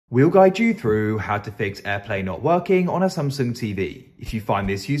We'll guide you through how to fix AirPlay not working on a Samsung TV. If you find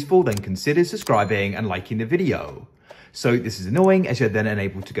this useful, then consider subscribing and liking the video. So this is annoying as you're then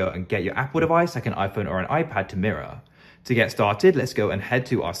unable to go and get your Apple device like an iPhone or an iPad to mirror. To get started, let's go and head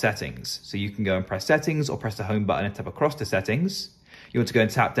to our settings. So you can go and press settings or press the home button and tap across to settings. You want to go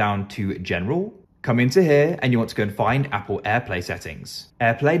and tap down to general. Come into here and you want to go and find Apple AirPlay settings.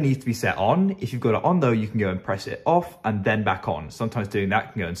 AirPlay needs to be set on. If you've got it on though, you can go and press it off and then back on. Sometimes doing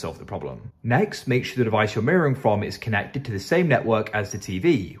that can go and solve the problem. Next, make sure the device you're mirroring from is connected to the same network as the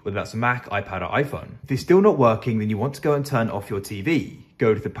TV, whether that's a Mac, iPad or iPhone. If it's still not working, then you want to go and turn off your TV.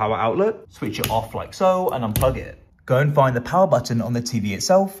 Go to the power outlet, switch it off like so and unplug it. Go and find the power button on the TV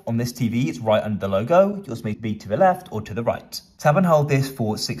itself. On this TV, it's right under the logo. Yours may be to the left or to the right. Tap and hold this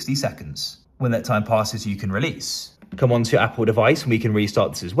for 60 seconds. When that time passes, you can release. Come onto your Apple device and we can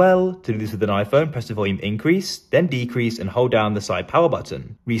restart this as well. To do this with an iPhone, press the volume increase, then decrease and hold down the side power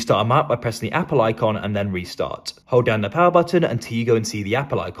button. Restart a map by pressing the Apple icon and then restart. Hold down the power button until you go and see the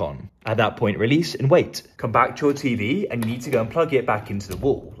Apple icon. At that point, release and wait. Come back to your TV and you need to go and plug it back into the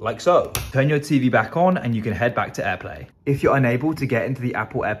wall, like so. Turn your TV back on and you can head back to AirPlay. If you're unable to get into the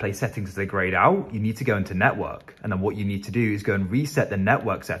Apple AirPlay settings as they're grayed out, you need to go into network. And then what you need to do is go and reset the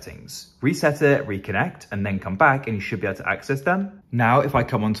network settings. Reset it, reconnect, and then come back and you should be able to access them. Now, if I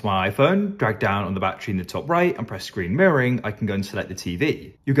come onto my iPhone, drag down on the battery in the top right and press screen mirroring, I can go and select the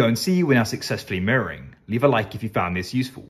TV. You'll go and see we're now successfully mirroring. Leave a like if you found this useful.